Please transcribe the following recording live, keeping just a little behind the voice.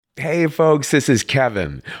Hey folks, this is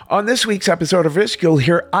Kevin. On this week's episode of Risk, you'll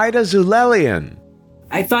hear Ida Zulelian.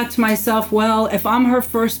 I thought to myself, well, if I'm her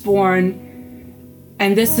firstborn,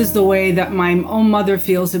 and this is the way that my own mother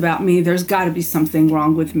feels about me, there's got to be something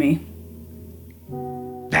wrong with me.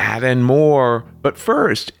 That and more. But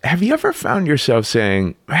first, have you ever found yourself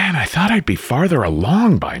saying, man, I thought I'd be farther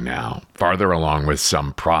along by now? Farther along with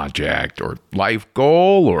some project or life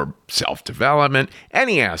goal or self-development,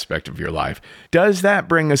 any aspect of your life. Does that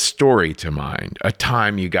bring a story to mind? A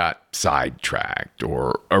time you got sidetracked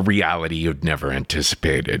or a reality you'd never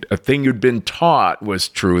anticipated? A thing you'd been taught was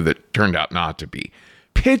true that turned out not to be?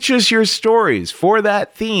 Pitch us your stories for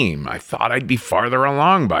that theme. I thought I'd be farther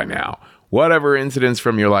along by now. Whatever incidents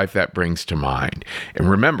from your life that brings to mind. And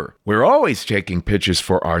remember, we're always taking pitches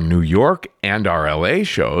for our New York and our LA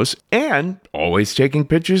shows, and always taking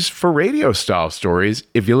pitches for radio-style stories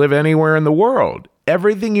if you live anywhere in the world.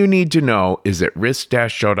 Everything you need to know is at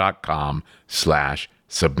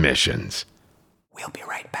risk-show.com/submissions. We'll be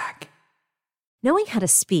right back. Knowing how to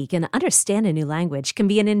speak and understand a new language can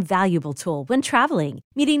be an invaluable tool when traveling,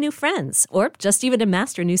 meeting new friends, or just even to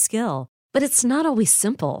master a new skill. But it's not always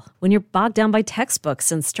simple when you're bogged down by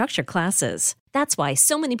textbooks and structured classes. That's why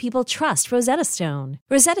so many people trust Rosetta Stone.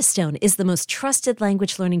 Rosetta Stone is the most trusted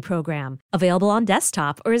language learning program, available on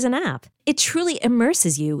desktop or as an app. It truly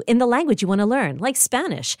immerses you in the language you want to learn, like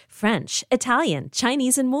Spanish, French, Italian,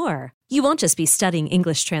 Chinese, and more. You won't just be studying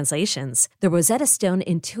English translations. The Rosetta Stone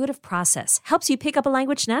intuitive process helps you pick up a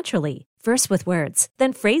language naturally, first with words,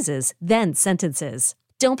 then phrases, then sentences.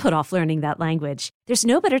 Don't put off learning that language. There's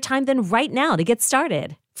no better time than right now to get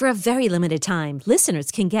started. For a very limited time,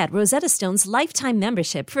 listeners can get Rosetta Stone's lifetime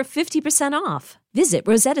membership for 50% off. Visit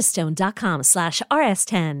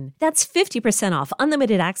rosettastone.com/rs10. That's 50% off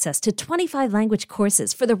unlimited access to 25 language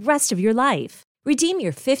courses for the rest of your life. Redeem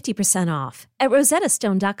your 50% off at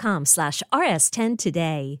rosettastone.com/rs10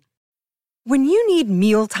 today. When you need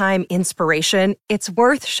mealtime inspiration, it's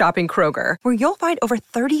worth shopping Kroger, where you'll find over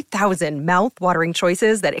 30,000 mouth-watering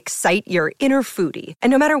choices that excite your inner foodie. And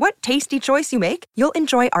no matter what tasty choice you make, you'll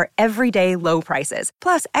enjoy our everyday low prices,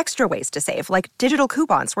 plus extra ways to save, like digital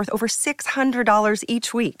coupons worth over $600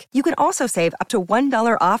 each week. You can also save up to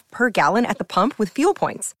 $1 off per gallon at the pump with fuel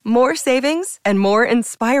points. More savings and more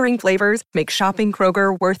inspiring flavors make shopping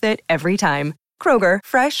Kroger worth it every time. Kroger,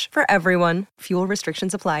 fresh for everyone. Fuel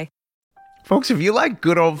restrictions apply. Folks, if you like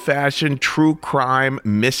good old-fashioned true crime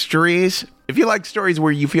mysteries, if you like stories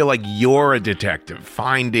where you feel like you're a detective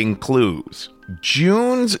finding clues,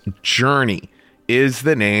 June's Journey is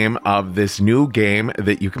the name of this new game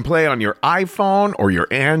that you can play on your iPhone or your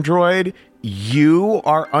Android. You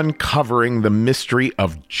are uncovering the mystery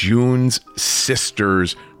of June's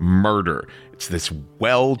sister's murder. It's this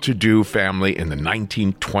well-to-do family in the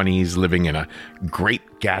 1920s living in a Great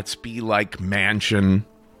Gatsby-like mansion.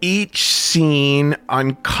 Each scene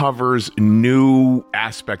uncovers new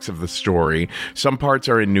aspects of the story. Some parts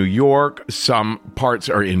are in New York, some parts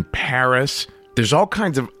are in Paris. There's all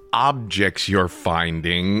kinds of objects you're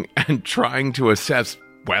finding and trying to assess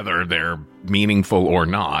whether they're meaningful or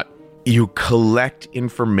not. You collect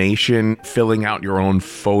information, filling out your own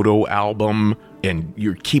photo album, and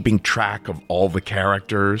you're keeping track of all the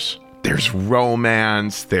characters. There's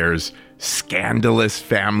romance, there's scandalous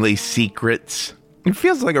family secrets. It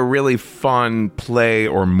feels like a really fun play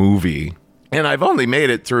or movie. And I've only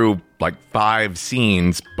made it through like 5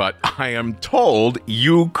 scenes, but I am told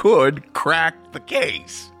you could crack the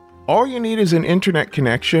case. All you need is an internet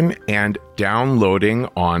connection and downloading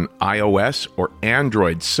on iOS or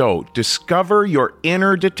Android. So discover your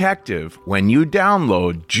inner detective when you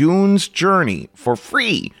download June's Journey for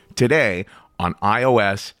free today on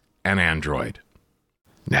iOS and Android.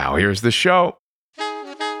 Now here's the show.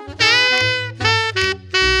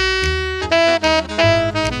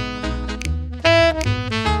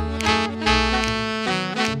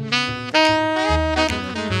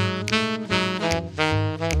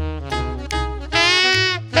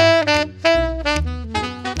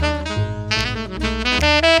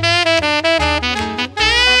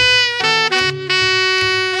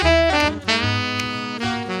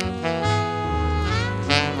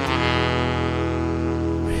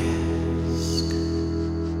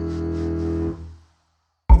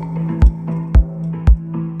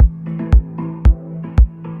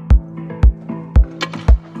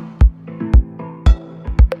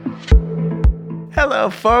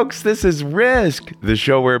 Hello, folks. This is Risk, the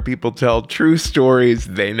show where people tell true stories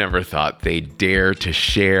they never thought they'd dare to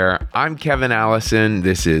share. I'm Kevin Allison.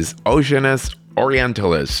 This is Oceanus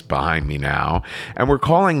Orientalists behind me now, and we're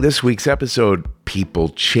calling this week's episode People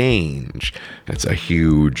Change. That's a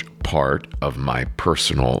huge part of my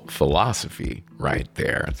personal philosophy right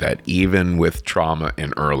there, that even with trauma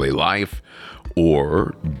in early life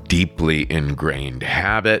or deeply ingrained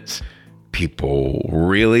habits, people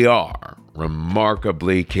really are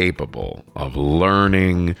remarkably capable of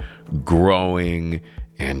learning, growing,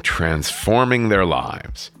 and transforming their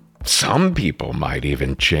lives. Some people might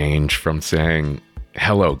even change from saying,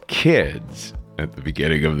 "Hello, kids," at the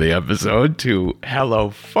beginning of the episode to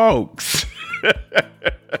 "Hello, folks."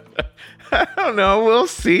 I don't know. We'll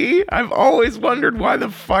see. I've always wondered why the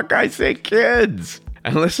fuck I say kids.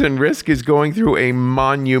 And listen, Risk is going through a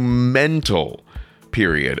monumental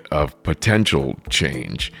period of potential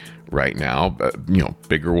change right now,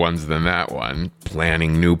 bigger ones than that one,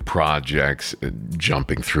 planning new projects,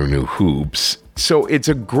 jumping through new hoops. So it's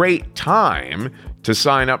a great time to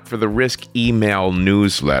sign up for the Risk email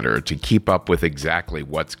newsletter to keep up with exactly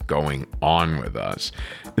what's going on with us.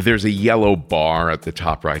 There's a yellow bar at the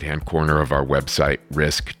top right-hand corner of our website,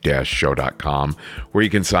 risk-show.com, where you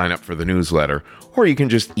can sign up for the newsletter, or you can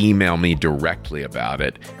just email me directly about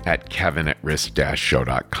it at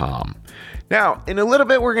kevin@risk-show.com. Now, in a little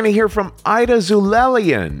bit, we're going to hear from Ida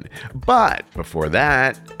Zulelian. But before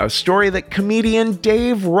that, a story that comedian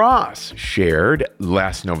Dave Ross shared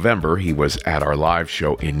last November. He was at our live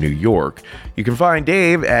show in New York. You can find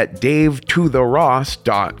Dave at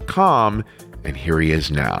davetotheross.com. And here he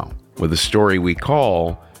is now with a story we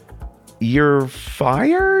call You're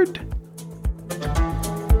Fired?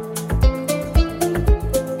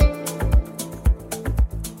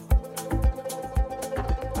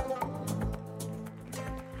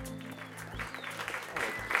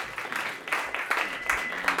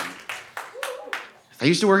 I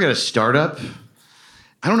used to work at a startup.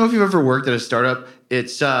 I don't know if you've ever worked at a startup.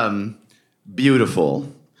 It's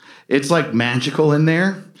beautiful. It's like magical in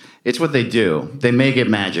there. It's what they do. They make it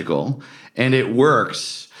magical, and it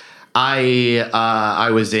works. I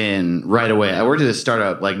was in right away. I worked at a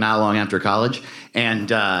startup like not long after college,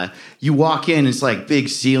 and you walk in, it's like big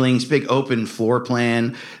ceilings, big open floor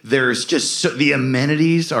plan. There's just the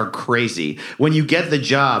amenities are crazy. When you get the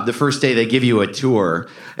job, the first day they give you a tour,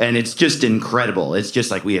 and it's just incredible. It's just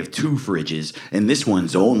like, we have 2 fridges, and this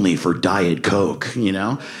one's only for Diet Coke,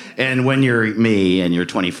 And when you're me and you're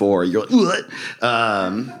 24, you're like, what?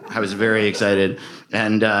 I was very excited.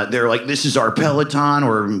 And they're like, this is our Peloton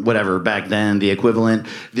or whatever back then, the equivalent.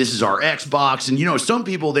 This is our Xbox. And, some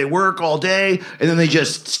people, they work all day and then they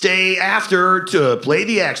just stay after to play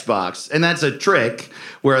the Xbox. And that's a trick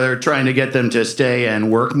where they're trying to get them to stay and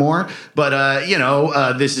work more. But,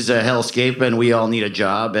 this is a hellscape and we all need a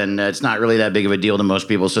job. And it's not really that big of a deal to most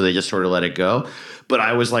people, so they just sort of let it go. But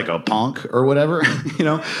I was like a punk or whatever,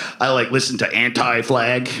 I listened to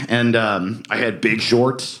Anti-Flag, and I had big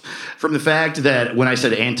shorts from the fact that when I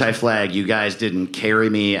said Anti-Flag, you guys didn't carry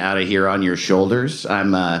me out of here on your shoulders.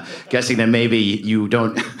 I'm guessing that maybe you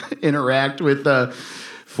don't interact with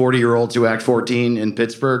 40-year-olds who act 14 in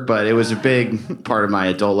Pittsburgh, but it was a big part of my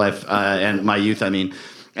adult life and my youth, And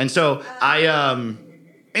so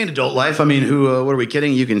and adult life, what are we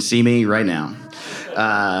kidding? You can see me right now.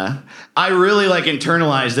 I really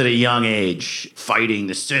internalized at a young age fighting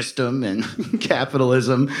the system and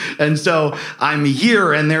capitalism. And so I'm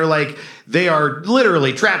here and they are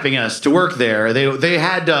literally trapping us to work there. They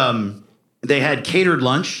had catered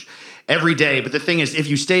lunch every day. But the thing is, if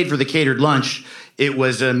you stayed for the catered lunch, it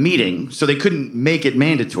was a meeting, so they couldn't make it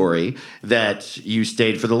mandatory that you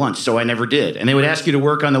stayed for the lunch, so I never did. And they would ask you to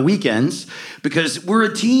work on the weekends because we're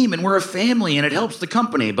a team and we're a family and it helps the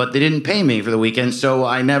company, but they didn't pay me for the weekend, so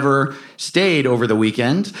I never stayed over the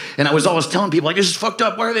weekend. And I was always telling people, this is fucked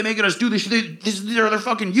up. Why are they making us do this? They're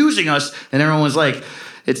fucking using us. And everyone was like,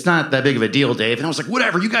 it's not that big of a deal, Dave. And I was like,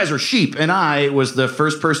 whatever, you guys are sheep. And I was the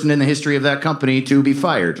first person in the history of that company to be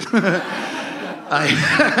fired.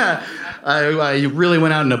 I really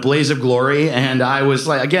went out in a blaze of glory, and I was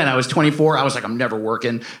 24. I was like, I'm never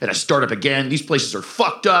working at a startup again. These places are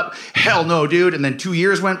fucked up. Hell no, dude. And then 2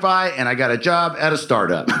 years went by, and I got a job at a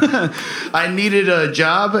startup. I needed a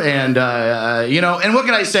job, and, and what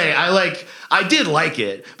can I say? I did like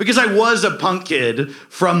it because I was a punk kid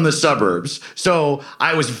from the suburbs. So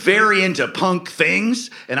I was very into punk things,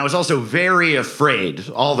 and I was also very afraid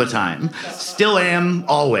all the time. Still am,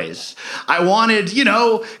 always. I wanted,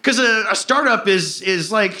 because a startup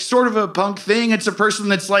is like sort of a punk thing. It's a person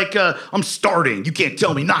that's like, I'm starting. You can't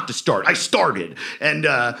tell me not to start. I started. And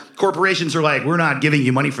corporations are like, we're not giving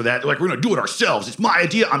you money for that. They're like, we're going to do it ourselves. It's my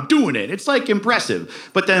idea. I'm doing it. It's impressive.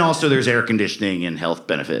 But then also there's air conditioning and health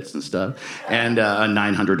benefits and stuff. and a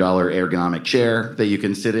 $900 ergonomic chair that you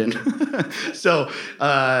can sit in. So,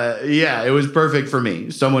 yeah, it was perfect for me.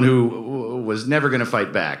 Someone who was never going to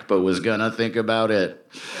fight back, but was going to think about it.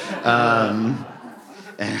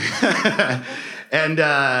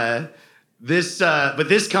 But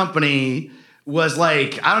this company was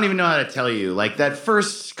like, I don't even know how to tell you. Like that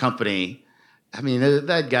first company, I mean,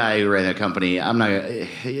 that guy who ran that company,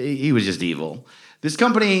 he was just evil. This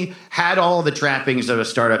company had all the trappings of a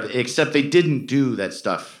startup, except they didn't do that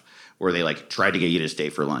stuff where they like tried to get you to stay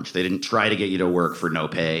for lunch. They didn't try to get you to work for no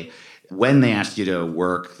pay. When they asked you to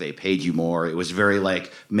work, they paid you more. It was very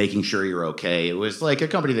like making sure you're okay. It was like a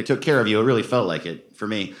company that took care of you. It really felt like it for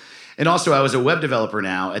me. And also, I was a web developer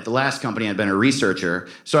now. At the last company, I'd been a researcher.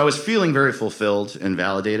 So I was feeling very fulfilled and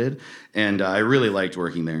validated. And I really liked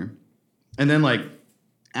working there. And then, like,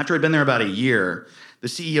 after I'd been there about a year, the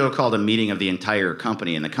CEO called a meeting of the entire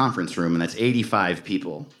company in the conference room. And that's 85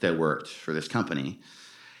 people that worked for this company.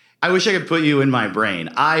 I wish I could put you in my brain.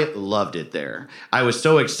 I loved it there. I was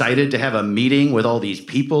so excited to have a meeting with all these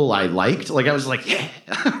people I liked. Like, I was like, yeah,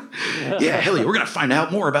 yeah, hell yeah, we're going to find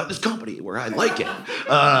out more about this company where I like it.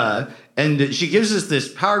 And she gives us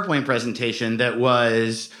this PowerPoint presentation that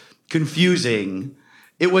was confusing.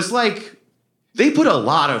 It was like they put a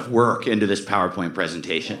lot of work into this PowerPoint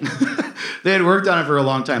presentation. They had worked on it for a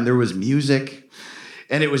long time. There was music,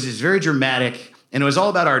 and it was just very dramatic. And it was all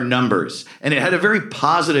about our numbers. And it had a very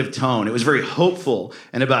positive tone. It was very hopeful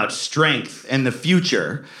and about strength and the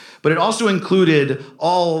future. But it also included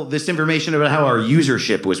all this information about how our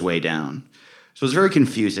usership was way down. So it was very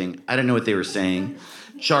confusing. I didn't know what they were saying.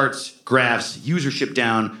 Charts, graphs, usership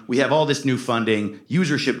down. We have all this new funding,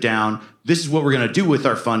 usership down. This is what we're going to do with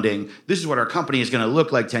our funding. This is what our company is going to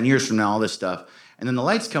look like 10 years from now, all this stuff. And then the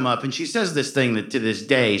lights come up, and she says this thing that to this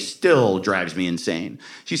day still drives me insane.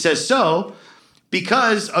 She says, so,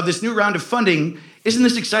 because of this new round of funding, isn't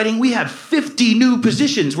this exciting? We have 50 new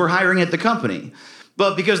positions we're hiring at the company.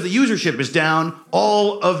 But because the usership is down,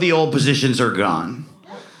 all of the old positions are gone.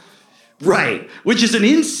 Right, which is an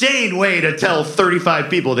insane way to tell 35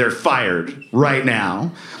 people they're fired right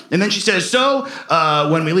now. And then she says, so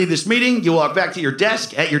when we leave this meeting, you walk back to your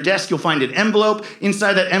desk. At your desk, you'll find an envelope.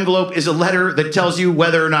 Inside that envelope is a letter that tells you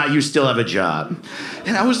whether or not you still have a job.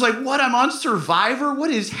 And I was like, what, I'm on Survivor?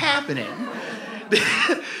 What is happening?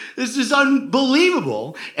 This is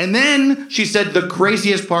unbelievable. And then she said the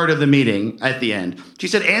craziest part of the meeting at the end. She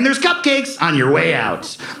said, and there's cupcakes on your way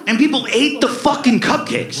out. And people ate the fucking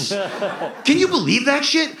cupcakes. Can you believe that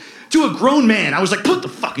shit? To a grown man, I was like, put the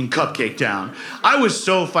fucking cupcake down. I was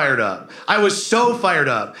so fired up.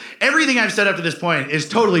 Everything I've said up to this point is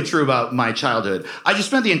totally true about my childhood. I just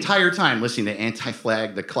spent the entire time listening to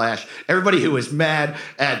Anti-Flag, The Clash, everybody who was mad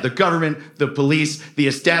at the government, the police, the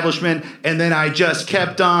establishment, and then I just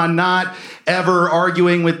kept on not ever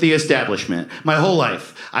arguing with the establishment my whole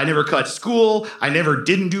life. I never cut school. I never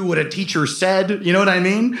didn't do what a teacher said. You know what I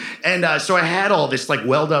mean? And so I had all this like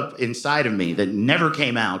welled up inside of me that never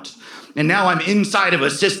came out. And now I'm inside of a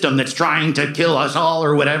system that's trying to kill us all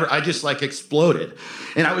or whatever. I just like exploded.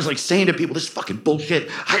 And I was like saying to people, this is fucking bullshit.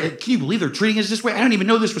 Can you believe they're treating us this way? I don't even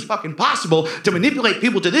know this was fucking possible to manipulate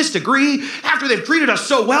people to this degree after they've treated us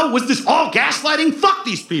so well. Was this all gaslighting? Fuck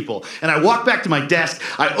these people. And I walked back to my desk.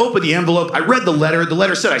 I opened the envelope. I read the letter. The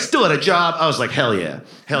letter said I still had a job. I was like, hell yeah.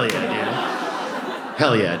 Hell yeah, dude.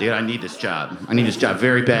 Hell yeah, dude. I need this job. I need this job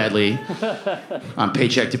very badly. I'm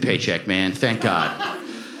paycheck to paycheck, man. Thank God.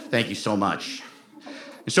 Thank you so much.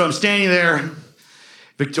 And so I'm standing there,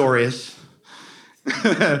 victorious.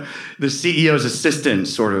 The CEO's assistant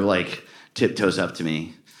sort of like tiptoes up to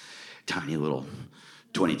me, tiny little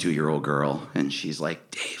 22-year-old girl, and she's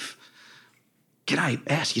like, Dave, can I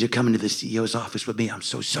ask you to come into the CEO's office with me? I'm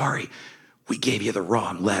so sorry. We gave you the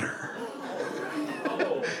wrong letter.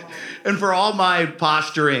 And for all my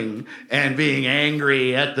posturing and being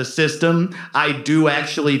angry at the system, I do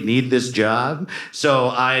actually need this job. So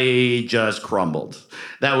I just crumbled.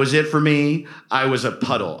 That was it for me. I was a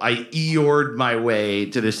puddle. I Eeyored my way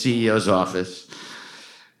to the CEO's office,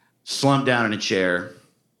 slumped down in a chair.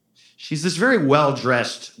 She's this very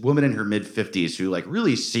well-dressed woman in her mid-50s who like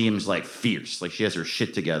really seems like fierce, like she has her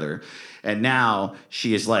shit together. And now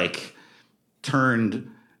she is like turned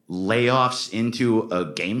layoffs into a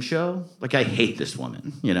game show. Like, I hate this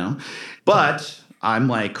woman, you know? But I'm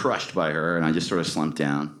like crushed by her, and I just sort of slumped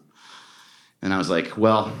down. And I was like,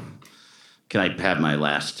 well, can I have my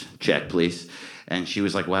last check, please? And she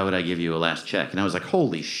was like, why would I give you a last check? And I was like,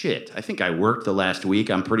 holy shit, I think I worked the last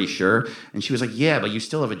week, I'm pretty sure. And she was like, yeah, but you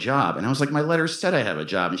still have a job. And I was like, my letter said I have a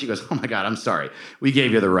job. And she goes, oh my God, I'm sorry. We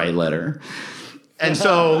gave you the right letter. And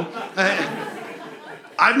so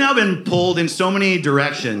I've now been pulled in so many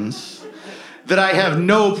directions that I have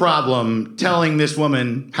no problem telling this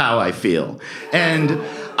woman how I feel. And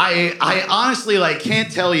I honestly,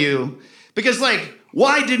 can't tell you, because,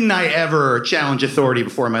 why didn't I ever challenge authority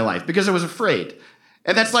before in my life? Because I was afraid.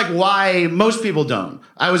 And that's why most people don't.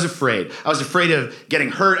 I was afraid. I was afraid of getting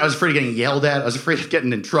hurt. I was afraid of getting yelled at. I was afraid of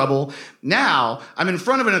getting in trouble. Now, I'm in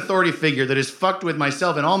front of an authority figure that has fucked with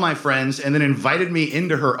myself and all my friends and then invited me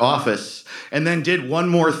into her office and then did one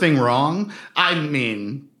more thing wrong. I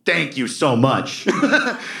mean, thank you so much.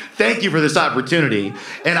 Thank you for this opportunity.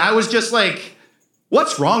 And I was just like,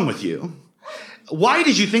 what's wrong with you? Why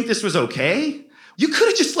did you think this was okay? You could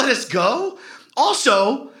have just let us go.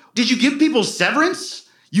 Also, did you give people severance?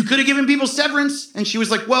 You could have given people severance. And she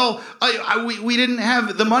was like, well, we didn't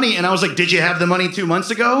have the money. And I was like, did you have the money 2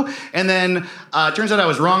 months ago? And then turns out I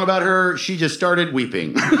was wrong about her. She just started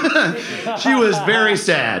weeping. She was very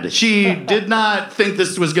sad. She did not think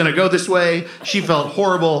this was going to go this way. She felt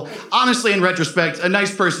horrible. Honestly, in retrospect, a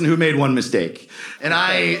nice person who made one mistake. And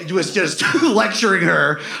I was just lecturing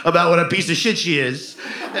her about what a piece of shit she is.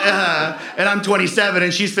 And I'm 27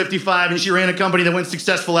 and she's 55 and she ran a company that went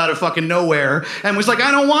successful out of fucking nowhere and was like,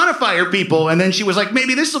 I don't want to fire people. And then she was like,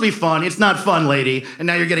 maybe this will be fun. It's not fun, lady. And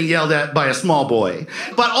now you're getting yelled at by a small boy.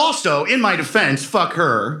 But also, in my defense, fuck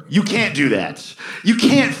her. You can't do that. You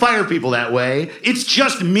can't fire people that way. It's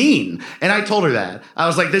just mean. And I told her that. I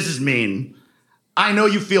was like, this is mean. I know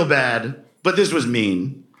you feel bad, but this was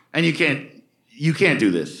mean. And you can't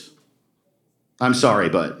do this. I'm sorry,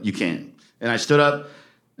 but you can't. And I stood up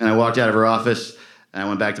and I walked out of her office and I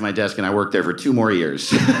went back to my desk and I worked there for 2 more years.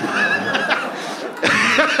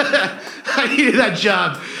 I needed that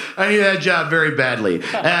job. Very badly.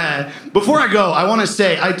 Before I go, I want to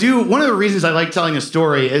say, one of the reasons I like telling a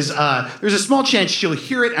story is there's a small chance she'll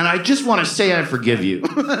hear it and I just want to say I forgive you.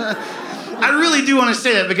 I really do want to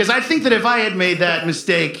say that because I think that if I had made that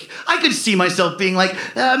mistake, I could see myself being like,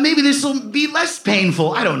 maybe this will be less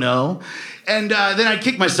painful. I don't know. And then I'd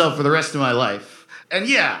kick myself for the rest of my life. And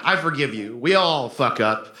yeah, I forgive you. We all fuck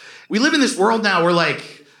up. We live in this world now where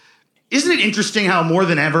isn't it interesting how more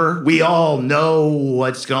than ever we all know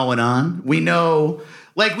what's going on? We know,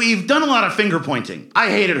 we've done a lot of finger pointing. I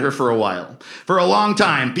hated her for a while. For a long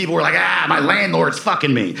time, people were like, my landlord's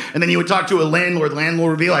fucking me. And then you would talk to a landlord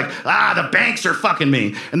would be like, the banks are fucking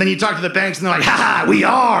me. And then you talk to the banks and they're like, we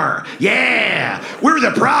are. Yeah, we're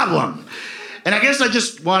the problem. And I guess I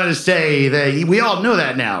just wanted to say that we all know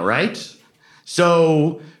that now, right?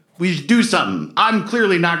 So we should do something. I'm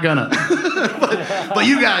clearly not gonna. but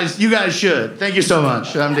you guys should. Thank you so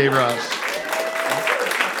much. I'm Dave Ross.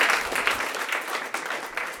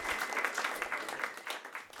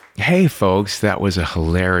 Hey, folks, that was a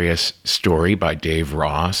hilarious story by Dave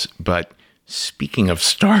Ross. But speaking of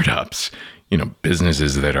startups,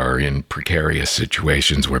 businesses that are in precarious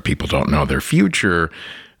situations where people don't know their future,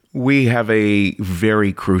 we have a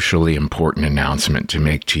very crucially important announcement to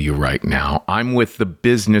make to you right now. I'm with the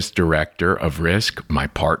business director of Risk, my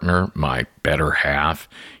partner, my better half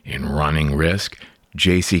in running Risk.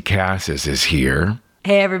 JC Cassis is here.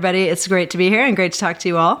 Hey, everybody. It's great to be here and great to talk to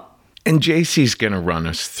you all. And JC's going to run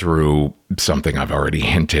us through something I've already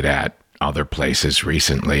hinted at other places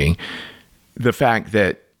recently. The fact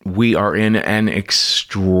that we are in an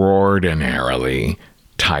extraordinarily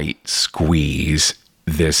tight squeeze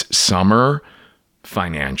this summer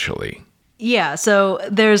financially. Yeah, so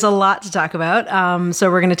there's a lot to talk about. So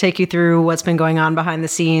we're going to take you through what's been going on behind the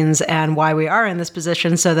scenes and why we are in this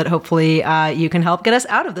position so that hopefully you can help get us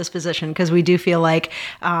out of this position, because we do feel like,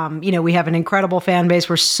 we have an incredible fan base.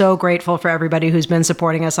 We're so grateful for everybody who's been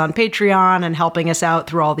supporting us on Patreon and helping us out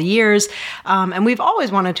through all the years. And we've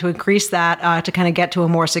always wanted to increase that to kind of get to a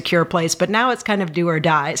more secure place, but now it's kind of do or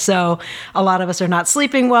die. So a lot of us are not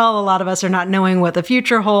sleeping well. A lot of us are not knowing what the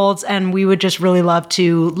future holds. And we would just really love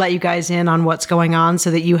to let you guys in on what's going on so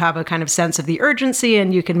that you have a kind of sense of the urgency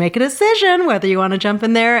and you can make a decision whether you want to jump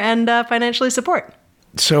in there and financially support.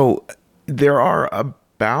 So there are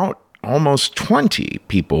about almost 20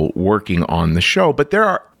 people working on the show, but there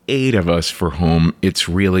are 8 of us for whom it's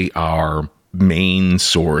really our main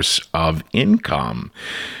source of income.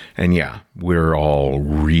 And yeah, we're all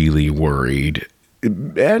really worried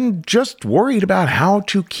and just worried about how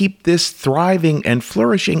to keep this thriving and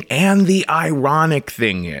flourishing. And the ironic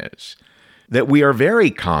thing is that we are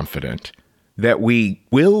very confident that we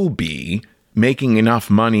will be making enough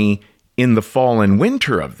money in the fall and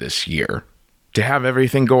winter of this year to have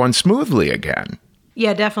everything going smoothly again.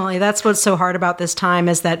 Yeah, definitely. That's what's so hard about this time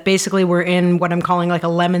is that basically we're in what I'm calling like a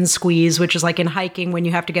lemon squeeze, which is like in hiking when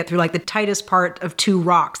you have to get through like the tightest part of two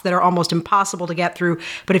rocks that are almost impossible to get through.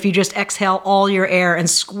 But if you just exhale all your air and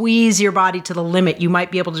squeeze your body to the limit, you might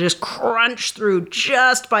be able to just crunch through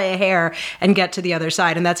just by a hair and get to the other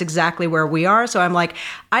side. And that's exactly where we are. So I'm like,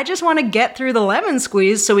 I just want to get through the lemon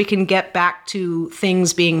squeeze so we can get back to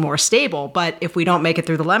things being more stable. But if we don't make it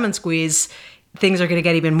through the lemon squeeze, things are going to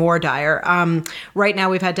get even more dire. Right now,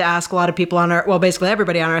 we've had to ask a lot of people basically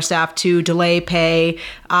everybody on our staff to delay pay.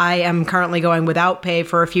 I am currently going without pay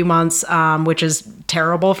for a few months, which is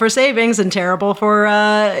terrible for savings and terrible for,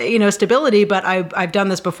 stability. But I've done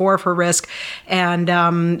this before for Risk, and,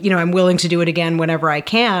 I'm willing to do it again whenever I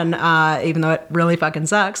can, even though it really fucking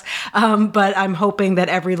sucks. But I'm hoping that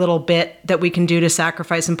every little bit that we can do to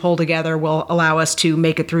sacrifice and pull together will allow us to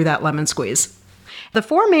make it through that lemon squeeze. The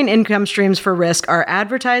 4 main income streams for Risk are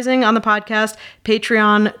advertising on the podcast,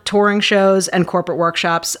 Patreon, touring shows, and corporate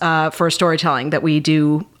workshops for storytelling that we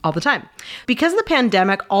do all the time. Because of the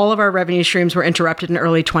pandemic, all of our revenue streams were interrupted in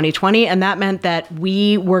early 2020, and that meant that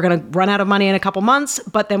we were going to run out of money in a couple months,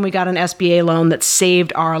 but then we got an SBA loan that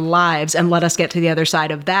saved our lives and let us get to the other side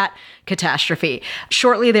of that catastrophe.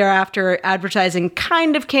 Shortly thereafter, advertising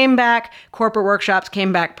kind of came back. Corporate workshops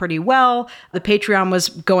came back pretty well. The Patreon was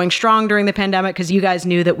going strong during the pandemic because you guys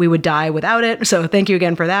knew that we would die without it. So thank you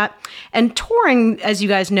again for that. And touring, as you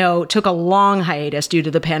guys know, took a long hiatus due to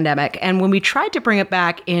the pandemic. And when we tried to bring it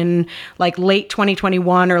back in like late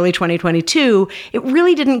 2021, early 2022, it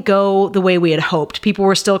really didn't go the way we had hoped. People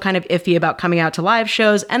were still kind of iffy about coming out to live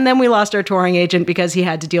shows. And then we lost our touring agent because he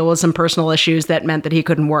had to deal with some personal issues that meant that he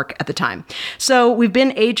couldn't work at the time. So we've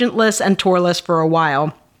been agentless and tourless for a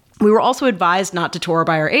while. We were also advised not to tour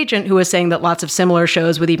by our agent, who was saying that lots of similar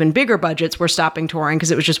shows with even bigger budgets were stopping touring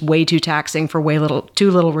because it was just way too taxing for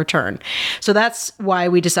too little return. So that's why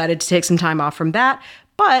we decided to take some time off from that.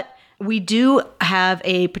 But we do have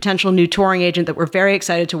a potential new touring agent that we're very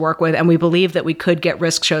excited to work with, and we believe that we could get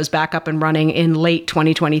Risk shows back up and running in late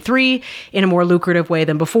 2023 in a more lucrative way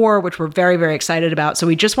than before, which we're very, very excited about. So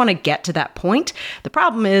we just want to get to that point. The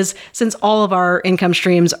problem is, since all of our income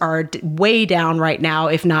streams are way down right now,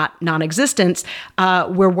 if not non-existent,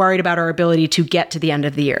 we're worried about our ability to get to the end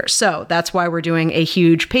of the year. So that's why we're doing a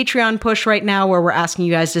huge Patreon push right now, where we're asking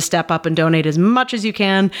you guys to step up and donate as much as you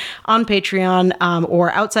can on Patreon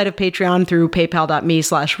or outside of Patreon through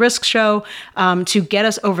paypal.me/riskshow to get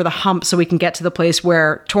us over the hump so we can get to the place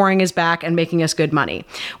where touring is back and making us good money.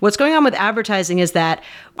 What's going on with advertising is that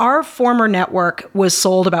our former network was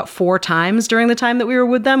sold about 4 times during the time that we were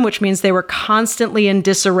with them, which means they were constantly in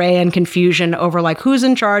disarray and confusion over like, who's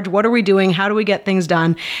in charge? What are we doing? How do we get things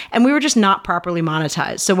done? And we were just not properly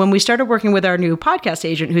monetized. So when we started working with our new podcast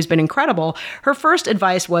agent, who's been incredible, her first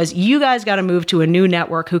advice was, you guys got to move to a new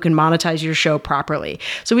network who can monetize your show properly.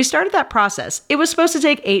 So we started that process. It was supposed to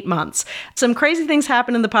take 8 months. Some crazy things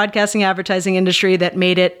happened in the podcasting advertising industry that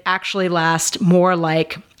made it actually last more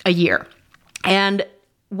like a year. And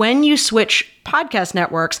when you switch podcast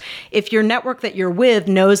networks, if your network that you're with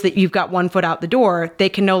knows that you've got one foot out the door, they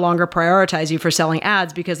can no longer prioritize you for selling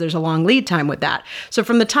ads because there's a long lead time with that. So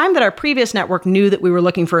from the time that our previous network knew that we were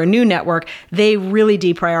looking for a new network, they really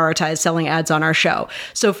deprioritized selling ads on our show.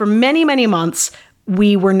 So for many, many months,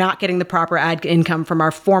 we were not getting the proper ad income from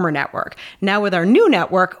our former network. Now with our new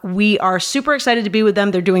network, we are super excited to be with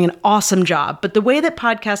them. They're doing an awesome job. But the way that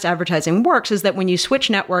podcast advertising works is that when you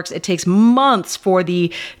switch networks, it takes months for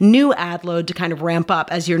the new ad load to kind of ramp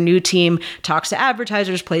up as your new team talks to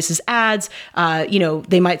advertisers, places ads.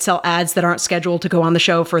 They might sell ads that aren't scheduled to go on the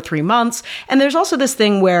show for 3 months. And there's also this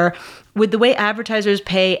thing where with the way advertisers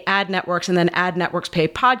pay ad networks and then ad networks pay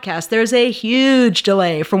podcasts, there's a huge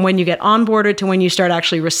delay from when you get onboarded to when you start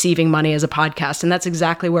actually receiving money as a podcast. And that's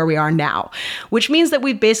exactly where we are now, which means that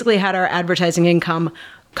we've basically had our advertising income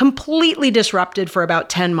completely disrupted for about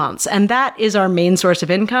 10 months. And that is our main source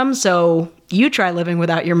of income. So you try living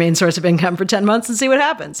without your main source of income for 10 months and see what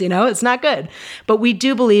happens. It's not good. But we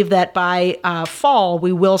do believe that by fall,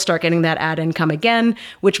 we will start getting that ad income again,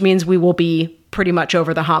 which means we will be pretty much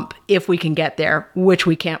over the hump if we can get there, which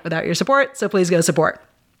we can't without your support. So please go support.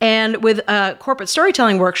 And with corporate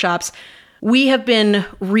storytelling workshops, we have been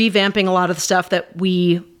revamping a lot of the stuff that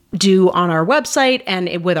we do on our website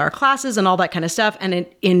and with our classes and all that kind of stuff. And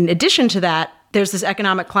in addition to that, there's this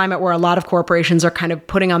economic climate where a lot of corporations are kind of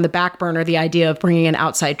putting on the back burner the idea of bringing in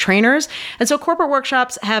outside trainers. And so corporate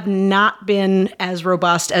workshops have not been as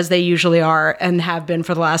robust as they usually are and have been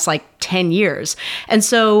for the last 10 10 years. And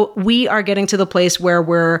so we are getting to the place where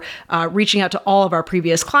we're reaching out to all of our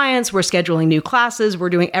previous clients. We're scheduling new classes. We're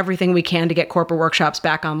doing everything we can to get corporate workshops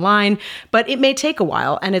back online, but it may take a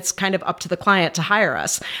while, and it's kind of up to the client to hire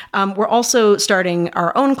us. We're also starting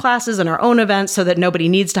our own classes and our own events so that nobody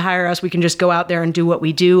needs to hire us. We can just go out there and do what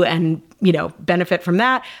we do and benefit from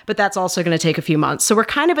that. But that's also going to take a few months. So we're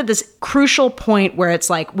kind of at this crucial point where it's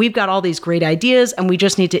like, we've got all these great ideas and we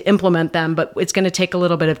just need to implement them, but it's going to take a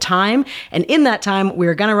little bit of time. And in that time,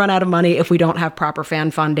 we're going to run out of money if we don't have proper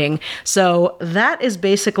fan funding. So that is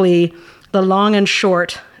basically the long and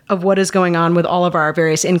short of what is going on with all of our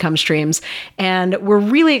various income streams. And we're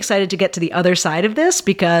really excited to get to the other side of this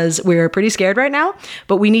because we're pretty scared right now,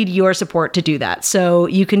 but we need your support to do that. So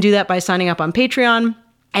you can do that by signing up on Patreon.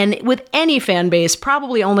 And with any fan base,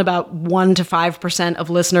 probably only about 1 to 5% of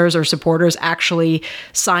listeners or supporters actually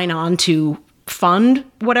sign on to fund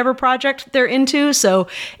whatever project they're into. So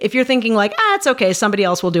if you're thinking like, it's okay, somebody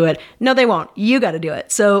else will do it. No, they won't. You got to do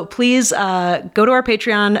it. So please go to our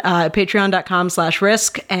Patreon,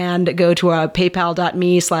 patreon.com/risk, and go to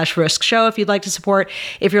paypal.me/risk show if you'd like to support.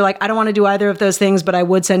 If you're like, I don't want to do either of those things, but I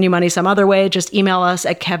would send you money some other way, just email us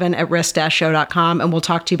at kevin@risk-show.com and we'll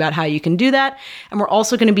talk to you about how you can do that. And we're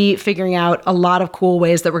also going to be figuring out a lot of cool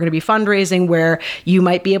ways that we're going to be fundraising where you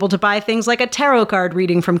might be able to buy things like a tarot card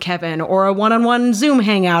reading from Kevin or a one-on-one Zoom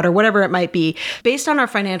hangout or whatever it might be. Based on our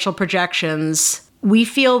financial projections, we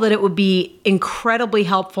feel that it would be incredibly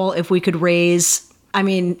helpful if we could raise,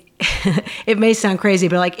 it may sound crazy,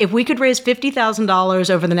 but like if we could raise $50,000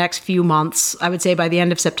 over the next few months, I would say by the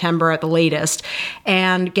end of September at the latest,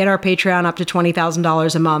 and get our Patreon up to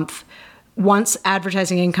 $20,000 a month. Once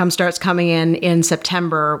advertising income starts coming in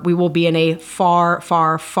September, we will be in a far,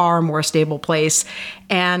 far, far more stable place.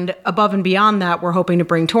 And above and beyond that, we're hoping to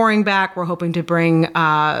bring touring back. We're hoping to bring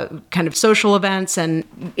kind of social events and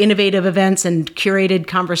innovative events and curated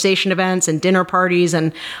conversation events and dinner parties.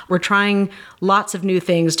 And we're trying lots of new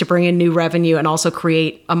things to bring in new revenue and also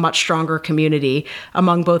create a much stronger community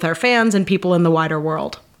among both our fans and people in the wider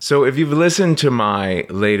world. So if you've listened to my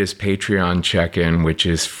latest Patreon check-in, which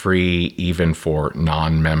is free even for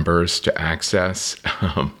non-members to access,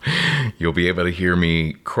 you'll be able to hear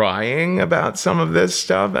me crying about some of this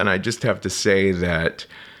stuff. And I just have to say that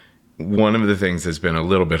one of the things that's been a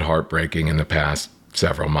little bit heartbreaking in the past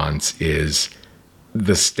several months is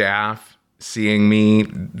the staff seeing me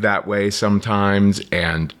that way sometimes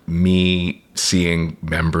and me seeing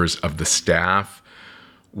members of the staff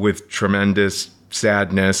with tremendous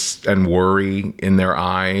sadness and worry in their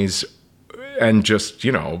eyes and just,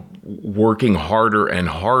 working harder and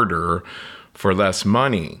harder for less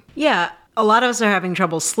money. Yeah. A lot of us are having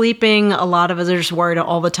trouble sleeping. A lot of us are just worried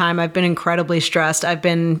all the time. I've been incredibly stressed. I've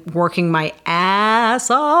been working my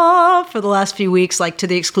ass off for the last few weeks, like to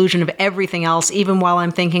the exclusion of everything else, even while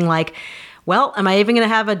I'm thinking like, well, am I even going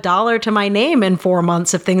to have $1 to my name in 4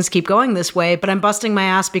 months if things keep going this way? But I'm busting my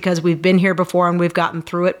ass because we've been here before and we've gotten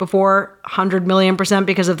through it before 100 million%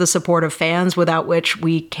 because of the support of fans, without which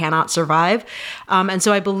we cannot survive. And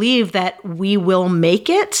so I believe that we will make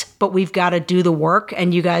it, but we've got to do the work,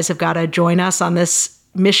 and you guys have got to join us on this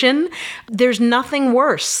mission. There's nothing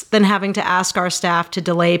worse than having to ask our staff to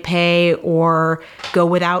delay pay or go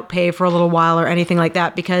without pay for a little while or anything like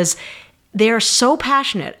that, because they are so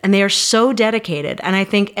passionate and they are so dedicated. And I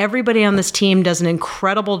think everybody on this team does an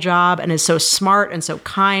incredible job and is so smart and so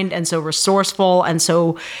kind and so resourceful and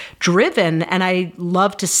so driven. And I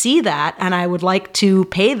love to see that. And I would like to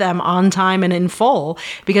pay them on time and in full,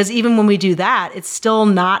 because even when we do that, it's still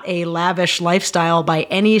not a lavish lifestyle by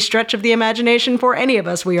any stretch of the imagination for any of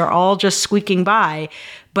us. We are all just squeaking by,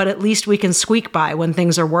 but at least we can squeak by when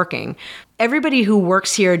things are working. Everybody who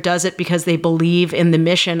works here does it because they believe in the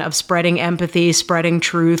mission of spreading empathy, spreading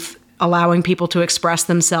truth, allowing people to express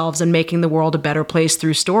themselves, and making the world a better place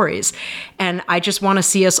through stories. And I just want to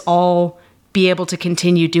see us all be able to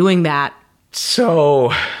continue doing that.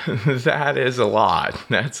 So that is a lot.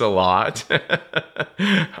 That's a lot.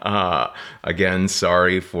 Again,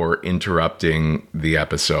 sorry for interrupting the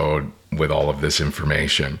episode with all of this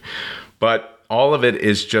information. But all of it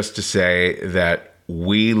is just to say that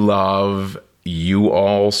we love you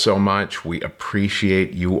all so much. We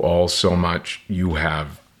appreciate you all so much. You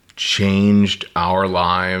have changed our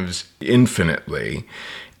lives infinitely.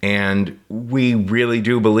 And we really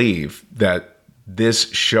do believe that this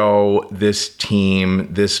show, this team,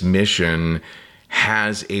 this mission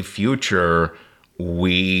has a future.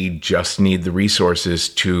 We just need the resources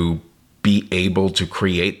to be able to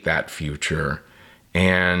create that future.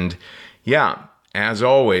 And yeah, as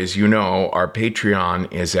always, our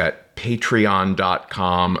Patreon is at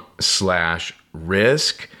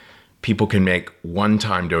patreon.com/risk. People can make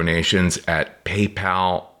one-time donations at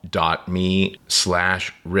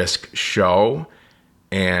paypal.me/riskshow.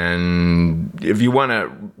 And if you want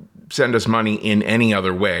to send us money in any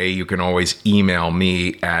other way, you can always email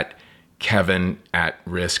me at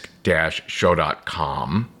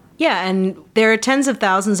kevin@risk-show.com. Yeah, and there are tens of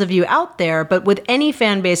thousands of you out there, but with any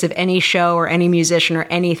fan base of any show or any musician or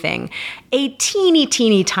anything, a teeny,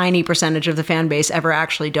 teeny, tiny percentage of the fan base ever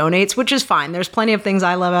actually donates, which is fine. There's plenty of things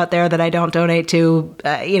I love out there that I don't donate to.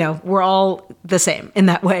 We're all the same in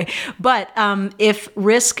that way. But if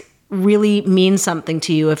Risk really means something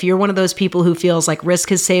to you, if you're one of those people who feels like Risk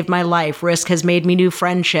has saved my life, Risk has made me new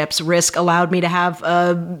friendships, Risk allowed me to have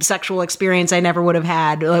a sexual experience I never would have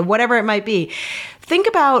had, whatever it might be, think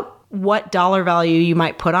about what dollar value you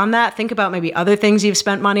might put on that. Think about maybe other things you've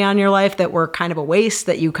spent money on in your life that were kind of a waste,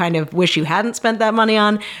 that you kind of wish you hadn't spent that money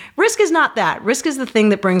on. Risk is not that. Risk is the thing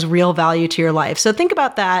that brings real value to your life. So think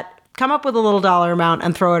about that. Come up with a little dollar amount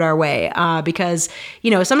and throw it our way. Because,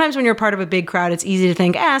 sometimes when you're part of a big crowd, it's easy to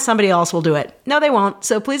think, somebody else will do it. No, they won't.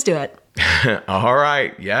 So please do it. All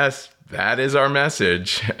right. Yes, that is our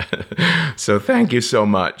message. So thank you so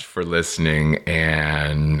much for listening.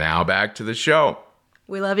 And now back to the show.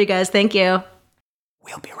 We love you guys. Thank you.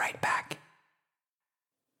 We'll be right back.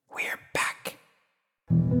 We're back.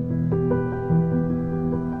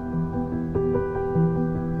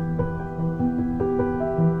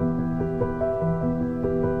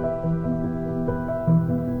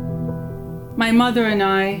 My mother and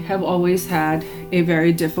I have always had a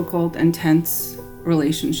very difficult and tense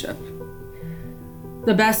relationship.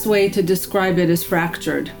 The best way to describe it is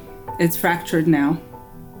fractured. It's fractured now,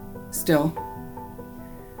 still.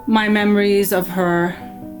 My memories of her,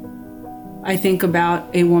 I think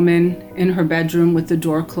about a woman in her bedroom with the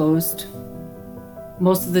door closed,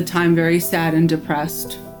 most of the time very sad and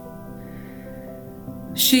depressed.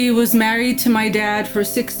 She was married to my dad for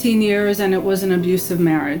 16 years and it was an abusive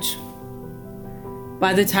marriage.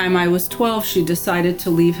 By the time I was 12, she decided to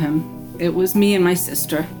leave him. It was me and my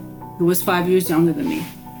sister, who was 5 years younger than me.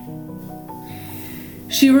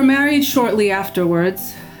 She remarried shortly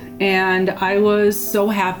afterwards, and I was so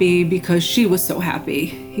happy because she was so happy.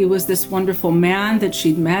 He was this wonderful man that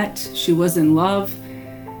she'd met. She was in love.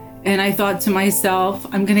 And I thought to myself,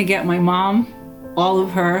 I'm gonna get my mom, all of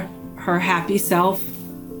her happy self.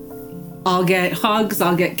 I'll get hugs,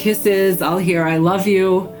 I'll get kisses, I'll hear I love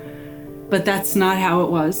you. But that's not how it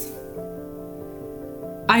was.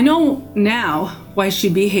 I know now why she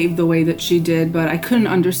behaved the way that she did, but I couldn't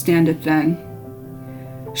understand it then.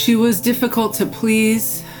 She was difficult to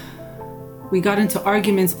please. We got into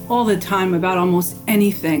arguments all the time about almost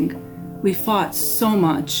anything. We fought so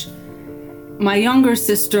much. My younger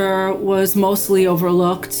sister was mostly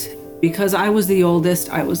overlooked. Because I was the oldest,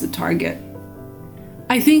 I was the target.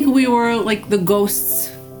 I think we were like the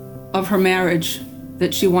ghosts of her marriage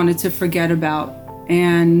that she wanted to forget about.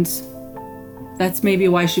 And that's maybe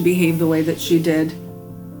why she behaved the way that she did.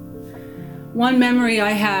 One memory I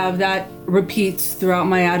have that repeats throughout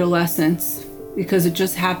my adolescence, because it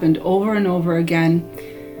just happened over and over again.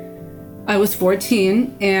 I was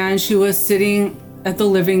 14 and she was sitting at the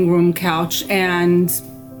living room couch and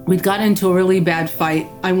we'd got into a really bad fight.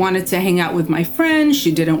 I wanted to hang out with my friend.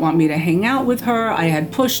 She didn't want me to hang out with her. I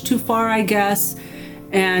had pushed too far, I guess.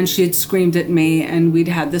 And she had screamed at me and we'd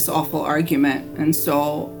had this awful argument. And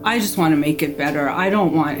so I just want to make it better. I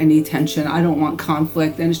don't want any tension. I don't want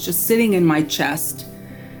conflict. And it's just sitting in my chest.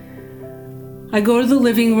 I go to the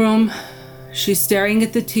living room. She's staring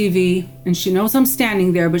at the TV and she knows I'm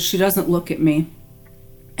standing there, but she doesn't look at me.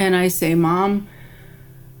 And I say, Mom,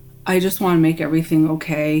 I just want to make everything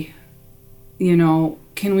okay.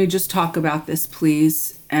 Can we just talk about this,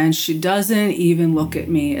 please? And she doesn't even look at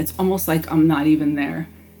me. It's almost like I'm not even there.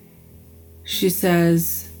 She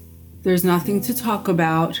says, there's nothing to talk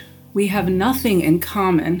about. We have nothing in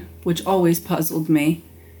common, which always puzzled me.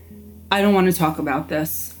 I don't want to talk about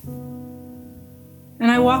this.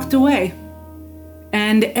 And I walked away.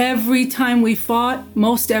 And every time we fought,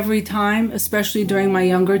 most every time, especially during my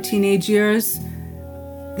younger teenage years,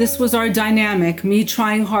 this was our dynamic, me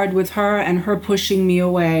trying hard with her and her pushing me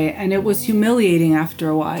away. And it was humiliating after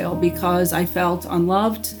a while because I felt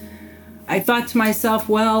unloved. I thought to myself,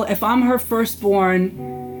 well, if I'm her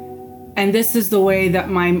firstborn and this is the way that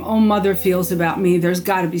my own mother feels about me, there's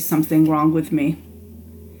got to be something wrong with me.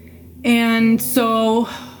 And so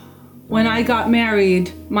when I got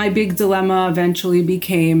married, my big dilemma eventually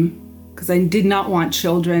became, because I did not want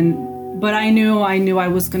children, but I knew I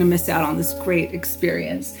was going to miss out on this great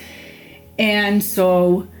experience. And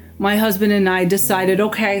so my husband and I decided,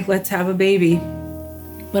 okay, let's have a baby.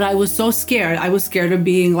 But I was so scared. I was scared of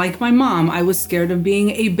being like my mom. I was scared of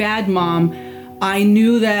being a bad mom. I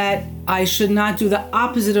knew that I should not do the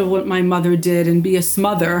opposite of what my mother did and be a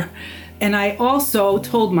smother. And I also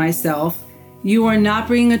told myself, you are not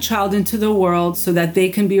bringing a child into the world so that they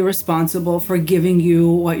can be responsible for giving you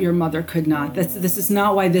what your mother could not. This is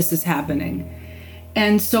not why this is happening.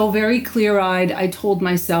 And so very clear-eyed, I told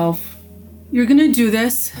myself, you're going to do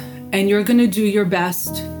this and you're going to do your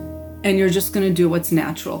best and you're just going to do what's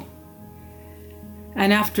natural.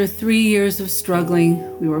 And after 3 years of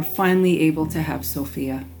struggling, we were finally able to have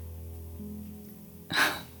Sophia.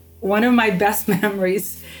 One of my best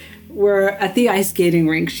memories were at the ice skating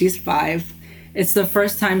rink. She's 5. It's the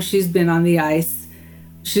first time she's been on the ice.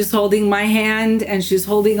 She's holding my hand and she's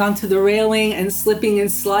holding onto the railing and slipping and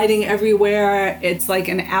sliding everywhere. It's like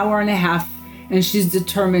an hour and a half and she's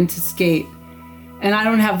determined to skate. And I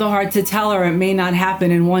don't have the heart to tell her it may not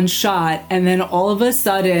happen in one shot. And then all of a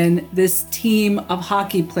sudden, this team of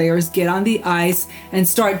hockey players get on the ice and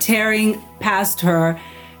start tearing past her.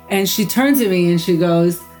 And she turns to me and she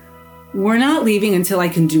goes, we're not leaving until I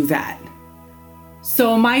can do that.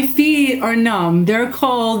 So my feet are numb. They're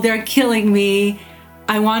cold. They're killing me.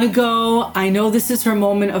 I want to go. I know this is her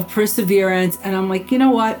moment of perseverance. And I'm like, you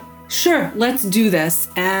know what? Sure, let's do this.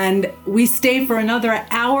 And we stay for another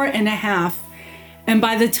hour and a half. And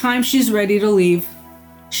by the time she's ready to leave,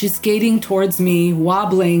 she's skating towards me,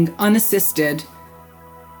 wobbling, unassisted.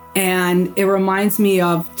 And it reminds me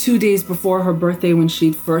of 2 days before her birthday when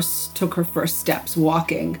she first took her first steps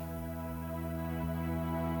walking.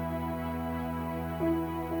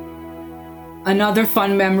 Another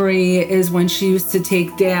fun memory is when she used to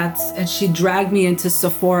take dance and she dragged me into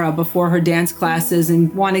Sephora before her dance classes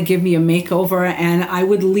and want to give me a makeover. And I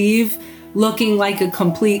would leave looking like a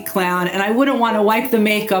complete clown and I wouldn't want to wipe the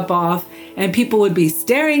makeup off and people would be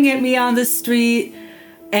staring at me on the street.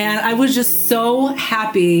 And I was just so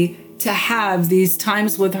happy to have these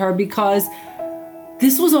times with her because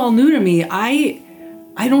this was all new to me. I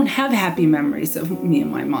don't have happy memories of me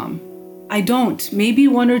and my mom. I don't. Maybe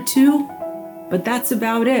 1 or 2. But that's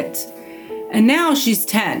about it. And now she's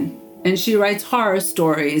 10 and she writes horror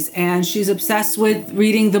stories and she's obsessed with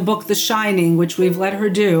reading the book The Shining, which we've let her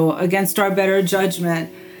do against our better judgment.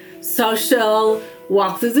 So she'll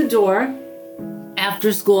walk through the door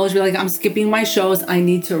after school. She'll be like, I'm skipping my shows. I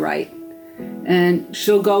need to write. And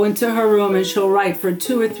she'll go into her room and she'll write for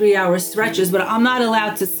 2 or 3 hour stretches, but I'm not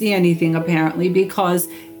allowed to see anything apparently because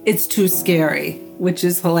it's too scary, which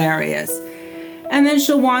is hilarious. And then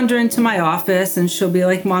she'll wander into my office and she'll be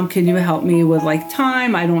like, Mom, can you help me with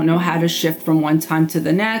time? I don't know how to shift from one time to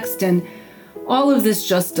the next. And all of this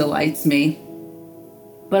just delights me.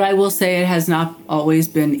 But I will say it has not always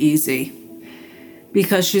been easy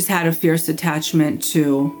because she's had a fierce attachment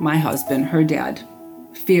to my husband, her dad.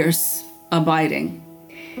 Fierce, abiding.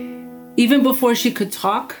 Even before she could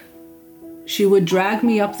talk, she would drag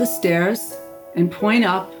me up the stairs and point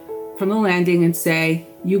up from the landing and say,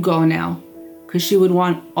 you go now. Because she would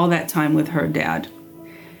want all that time with her dad.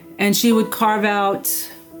 And she would carve out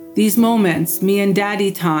these moments, me and daddy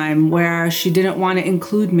time, where she didn't want to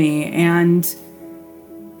include me. And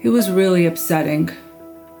it was really upsetting.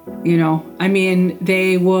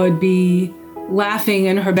 They would be laughing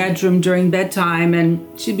in her bedroom during bedtime and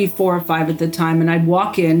she'd be 4 or 5 at the time. And I'd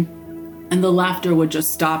walk in and the laughter would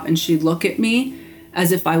just stop and she'd look at me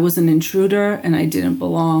as if I was an intruder and I didn't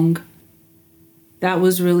belong. That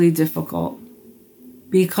was really difficult.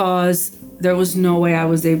 Because there was no way I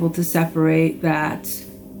was able to separate that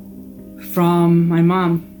from my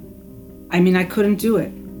mom. I couldn't do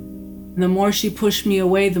it. The more she pushed me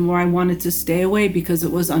away, the more I wanted to stay away because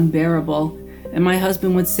it was unbearable. And my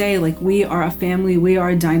husband would say, we are a family, we are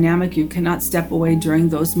a dynamic, you cannot step away during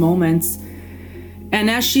those moments. And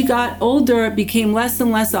as she got older, it became less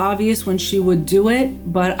and less obvious when she would do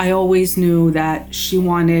it, but I always knew that she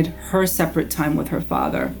wanted her separate time with her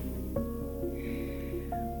father.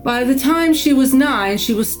 By the time she was 9,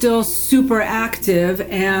 she was still super active,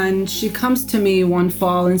 and she comes to me one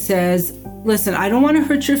fall and says, listen, I don't want to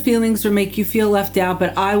hurt your feelings or make you feel left out,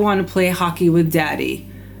 but I want to play hockey with daddy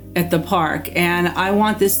at the park. And I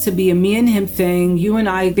want this to be a me and him thing. You and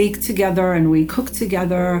I bake together and we cook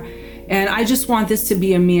together. And I just want this to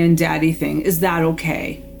be a me and daddy thing. Is that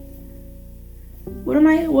okay? What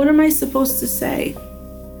am I supposed to say?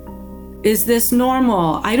 Is this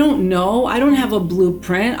normal? I don't know. I don't have a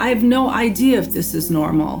blueprint. I have no idea if this is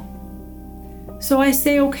normal. So I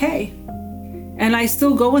say, okay. And I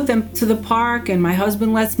still go with them to the park and my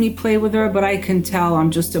husband lets me play with her, but I can tell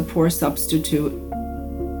I'm just a poor substitute.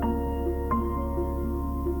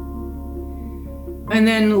 And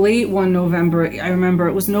then late one November, I remember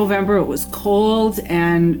it was November, it was cold,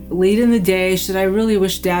 and late in the day, she said, I really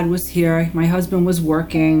wish Dad was here. My husband was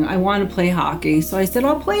working. I want to play hockey. So I said,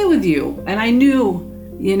 I'll play with you. And I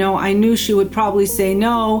knew she would probably say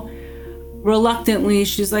no. Reluctantly,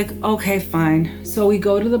 she's like, okay, fine. So we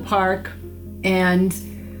go to the park and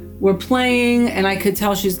we're playing, and I could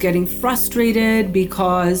tell she's getting frustrated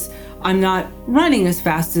because I'm not running as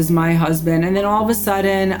fast as my husband. And then all of a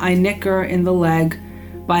sudden, I nick her in the leg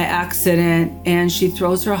by accident, and she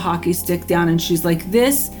throws her hockey stick down, and she's like,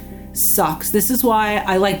 this sucks. This is why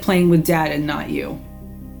I like playing with Dad and not you.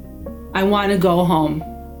 I want to go home.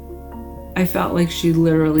 I felt like she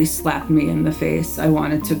literally slapped me in the face. I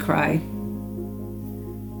wanted to cry.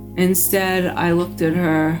 Instead, I looked at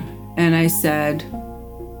her and I said,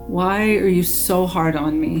 why are you so hard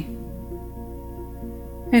on me?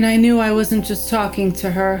 And I knew I wasn't just talking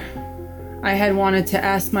to her. I had wanted to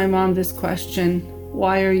ask my mom this question.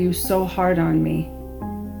 Why are you so hard on me?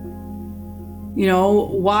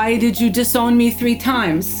 Why did you disown me 3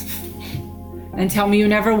 times and tell me you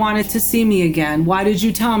never wanted to see me again? Why did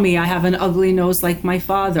you tell me I have an ugly nose like my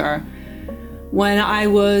father? When I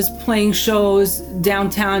was playing shows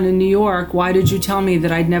downtown in New York, why did you tell me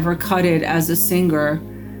that I'd never cut it as a singer?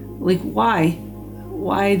 Like, why?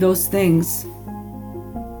 Why those things?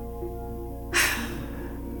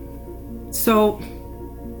 So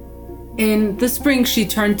in the spring, she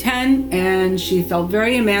turned 10 and she felt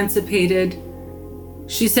very emancipated.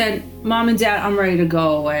 She said, Mom and Dad, I'm ready to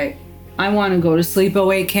go away. I want to go to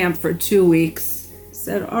sleepaway camp for 2 weeks. I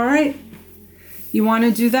said, all right, you want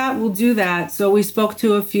to do that? We'll do that. So we spoke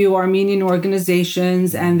to a few Armenian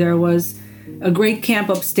organizations, and there was a great camp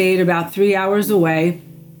upstate about 3 hours away.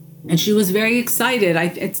 And she was very excited.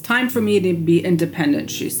 It's time for me to be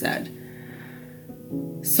independent, she said.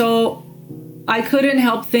 So I couldn't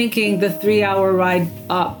help thinking the 3-hour ride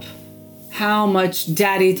up, how much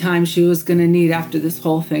daddy time she was going to need after this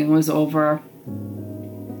whole thing was over.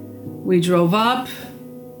 We drove up.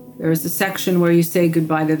 There was a section where you say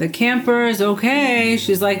goodbye to the campers. Okay.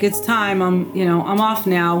 She's like, it's time. I'm off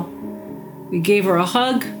now. We gave her a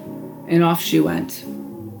hug and off she went.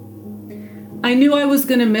 I knew I was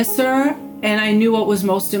going to miss her, and I knew what was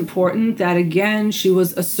most important, that again, she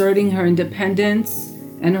was asserting her independence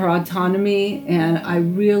and her autonomy, and I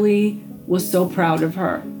really was so proud of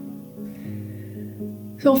her.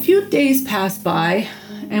 So a few days passed by,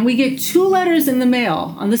 and we get 2 letters in the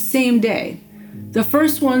mail on the same day. The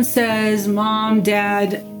first one says, Mom,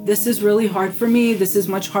 Dad, this is really hard for me. This is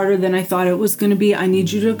much harder than I thought it was going to be. I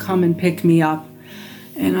need you to come and pick me up.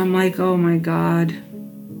 And I'm like, oh my God.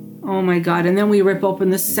 Oh my God. And then we rip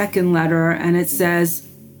open the second letter, and it says,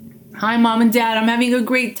 hi, Mom and Dad, I'm having a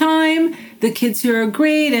great time. The kids here are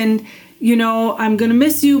great, and I'm going to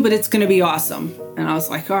miss you, but it's going to be awesome. And I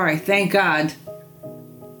was like, all right, thank God.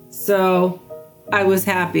 So I was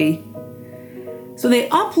happy. So they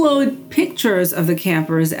upload pictures of the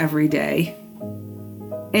campers every day,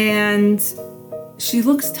 and she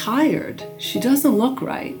looks tired. She doesn't look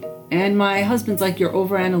right. And my husband's like, you're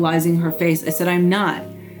overanalyzing her face. I said, I'm not.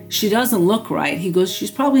 She doesn't look right. He goes,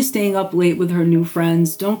 she's probably staying up late with her new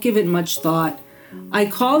friends. Don't give it much thought. I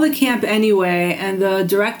call the camp anyway, and the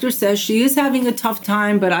director says she is having a tough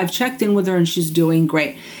time, but I've checked in with her and she's doing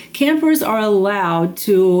great. Campers are allowed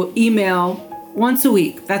to email once a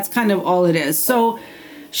week. That's kind of all it is. So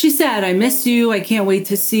she said, I miss you. I can't wait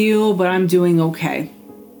to see you, but I'm doing okay.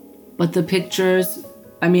 But the pictures,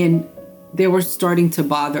 they were starting to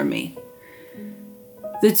bother me.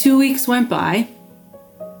 The 2 weeks went by.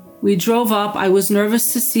 We drove up. I was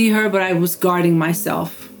nervous to see her, but I was guarding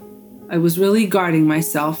myself. I was really guarding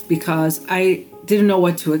myself because I didn't know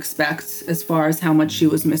what to expect as far as how much she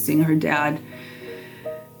was missing her dad.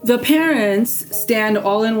 The parents stand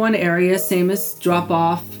all in one area, same as drop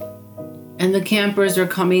off, and the campers are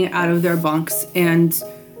coming out of their bunks, and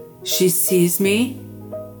she sees me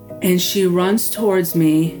and she runs towards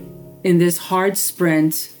me in this hard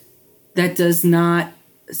sprint that does not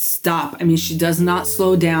stop. She does not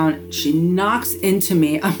slow down. She knocks into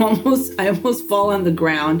me. I almost fall on the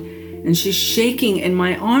ground, and she's shaking in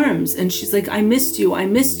my arms, and she's like, I missed you.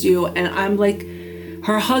 And I'm like,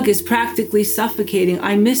 her hug is practically suffocating.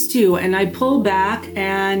 I missed you. And I pull back,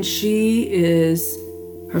 and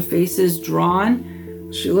her face is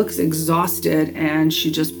drawn. She looks exhausted, and she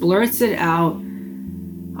just blurts it out.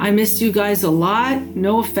 I missed you guys a lot.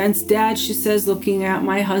 No offense, Dad, she says, looking at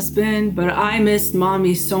my husband, but I missed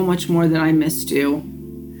Mommy so much more than I missed you.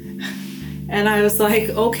 And I was like,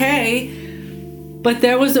 okay. But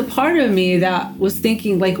there was a part of me that was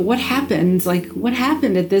thinking, like, what happened? Like, what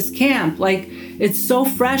happened at this camp? Like, it's so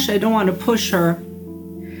fresh. I don't want to push her.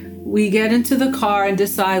 we get into the car and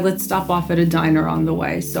decide, let's stop off at a diner on the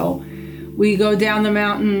way. So we go down the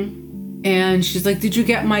mountain and she's like, did you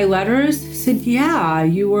get my letters? I said, yeah,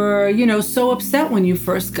 you were, so upset when you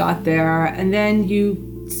first got there. And then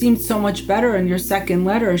you seemed so much better in your second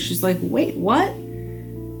letter. She's like, wait, what?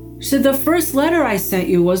 She said, the first letter I sent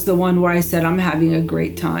you was the one where I said, I'm having a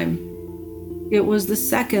great time. It was the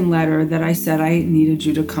second letter that I said I needed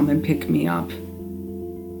you to come and pick me up.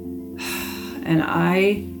 And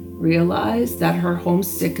I realized that her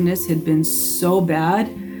homesickness had been so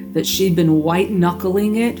bad that she'd been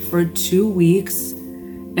white-knuckling it for 2 weeks,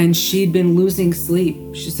 and she'd been losing sleep.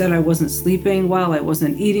 She said I wasn't sleeping well, I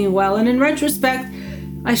wasn't eating well, and in retrospect,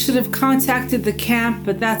 I should have contacted the camp,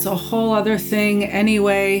 but that's a whole other thing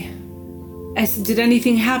anyway. I said, did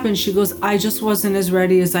anything happen? She goes, I just wasn't as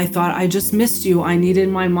ready as I thought. I just missed you. I needed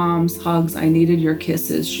my mom's hugs. I needed your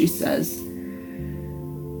kisses, she says.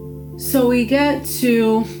 So we get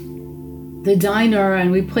to the diner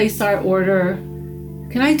and we place our order.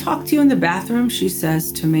 Can I talk to you in the bathroom? She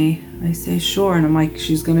says to me. I say, sure. And I'm like,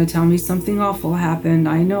 she's going to tell me something awful happened.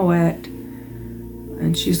 I know it.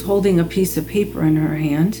 And she's holding a piece of paper in her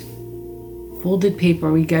hand. Folded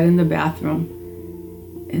paper. We get in the bathroom.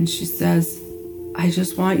 And she says, I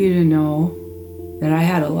just want you to know that I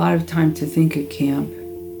had a lot of time to think at camp.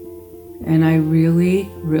 And I really,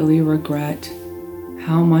 really regret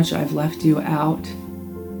how much I've left you out.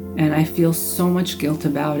 And I feel so much guilt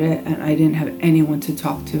about it. And I didn't have anyone to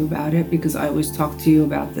talk to about it because I always talk to you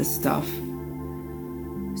about this stuff.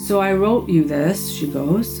 So I wrote you this, she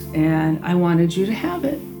goes, and I wanted you to have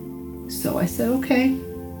it. So I said, okay.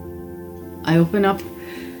 I open up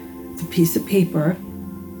the piece of paper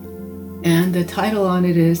and the title on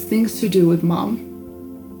it is Things to Do with Mom.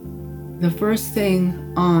 The first thing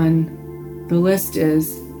on the list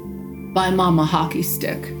is buy Mom a hockey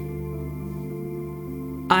stick.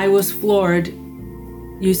 I was floored.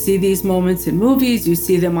 You see these moments in movies, you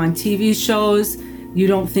see them on TV shows, you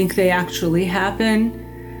don't think they actually happen,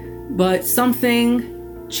 but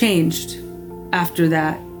something changed after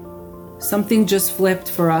that. Something just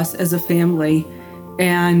flipped for us as a family,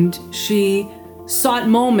 and she sought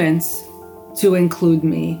moments to include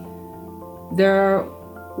me. There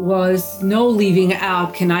was no leaving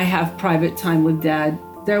out, can I have private time with Dad?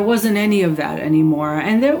 There wasn't any of that anymore.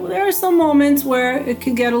 And there are some moments where it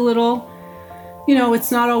can get a little,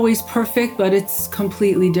 it's not always perfect, but it's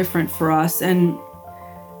completely different for us. And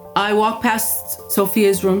I walk past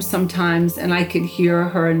Sophia's room sometimes and I could hear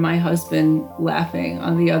her and my husband laughing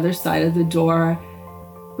on the other side of the door.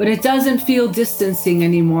 But it doesn't feel distancing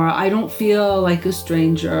anymore. I don't feel like a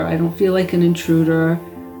stranger. I don't feel like an intruder.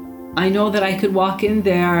 I know that I could walk in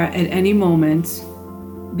there at any moment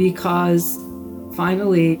because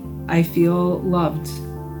finally I feel loved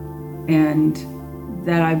and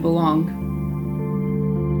that I belong.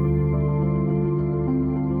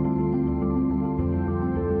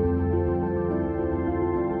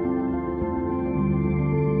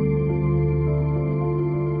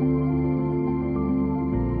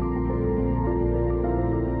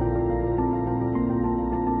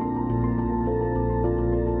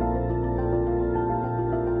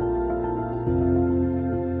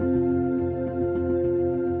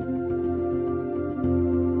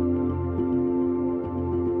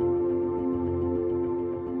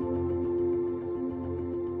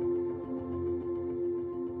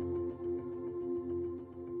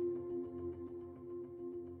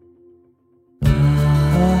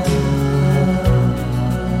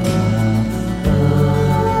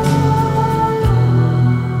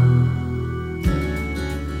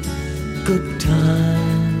 Good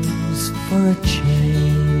times for a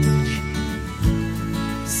change.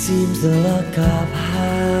 Seems the luck I've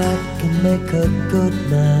had can make a good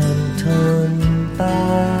man turn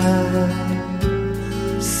bad.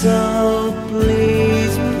 So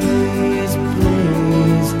please, please,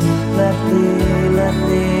 please, let me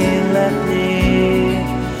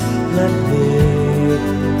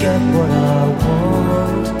get what I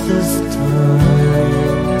want this time.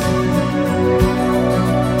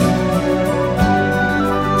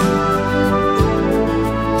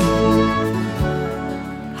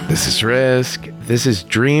 This is Risk. This is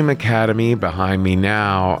Dream Academy behind me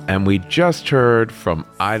now, and we just heard from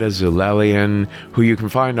Ida Zulelian, who you can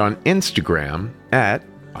find on Instagram at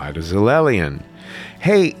Ida Zulelian.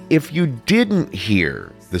 Hey, if you didn't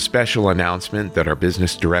hear the special announcement that our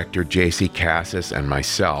business director, JC Cassis, and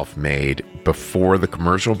myself made before the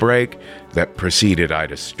commercial break that preceded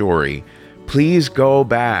Ida's story, please go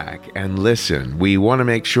back and listen. We want to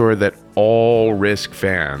make sure that all Risk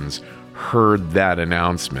fans heard that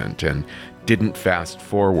announcement and didn't fast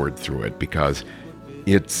forward through it, because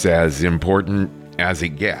It's as important as it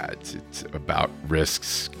gets. It's about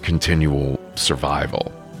Risk's continual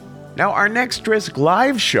survival. Now, our next Risk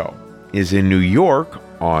live show is in New York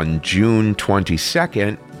on June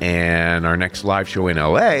 22nd, and our next live show in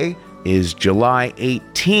LA is July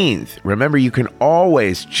 18th. Remember, you can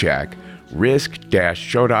always check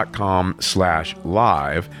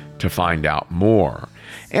risk-show.com/live to find out more.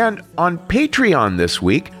 And on Patreon this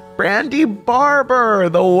week, Brandy Barber,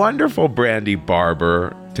 the wonderful Brandy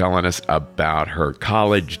Barber, telling us about her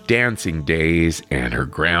college dancing days and her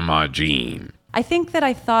grandma Jean. I think that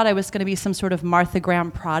I thought I was going to be some sort of Martha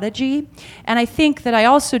Graham prodigy. And I think that I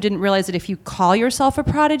also didn't realize that if you call yourself a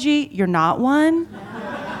prodigy, you're not one.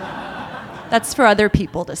 That's for other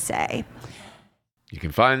people to say. You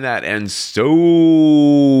can find that and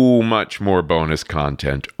so much more bonus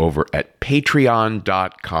content over at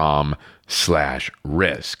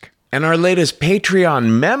patreon.com/risk. And our latest Patreon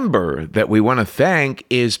member that we want to thank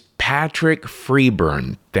is Patrick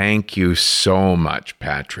Freeburn. Thank you so much,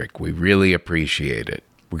 Patrick. We really appreciate it.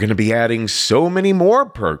 We're going to be adding so many more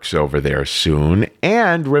perks over there soon.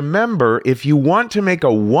 And remember, if you want to make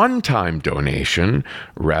a one-time donation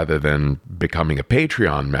rather than becoming a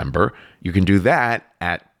Patreon member, you can do that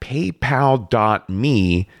at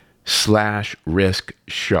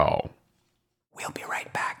paypal.me/riskshow. We'll be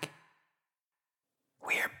right back.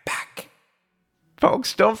 We're back.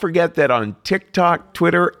 Folks, don't forget that on TikTok,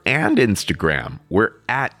 Twitter, and Instagram, we're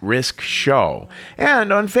at Risk Show.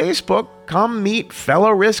 And on Facebook, come meet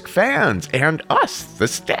fellow Risk fans and us, the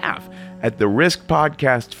staff, at the Risk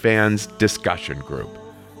Podcast Fans Discussion Group.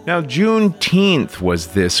 Now, Juneteenth was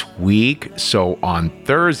this week, so on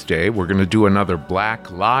Thursday, we're going to do another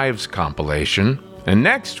Black Lives compilation. And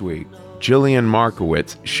next week, Jillian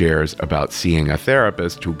Markowitz shares about seeing a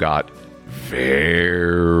therapist who got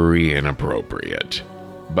very inappropriate.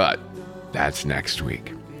 But that's next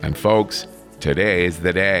week. And folks, today is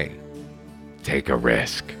the day. Take a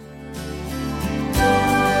risk.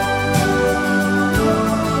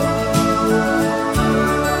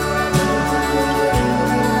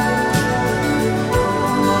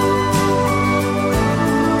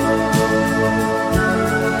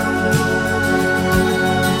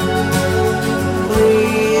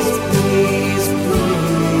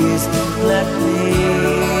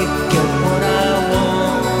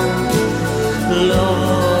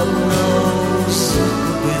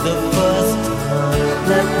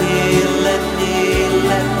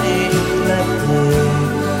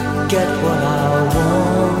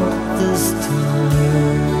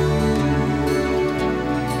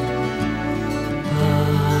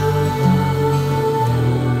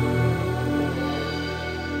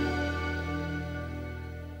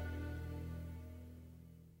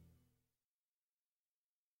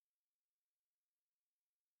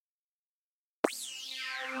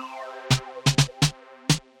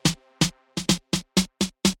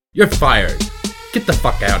 You're fired. Get the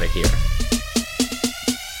fuck out of here.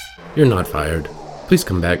 You're not fired. Please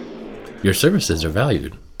come back. Your services are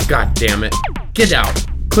valued. God damn it. Get out.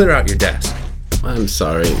 Clear out your desk. I'm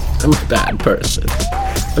sorry. I'm a bad person.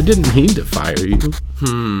 I didn't mean to fire you.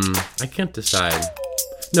 I can't decide.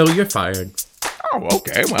 No, you're fired. Oh,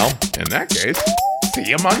 okay. Well, in that case, see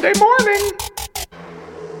you Monday morning.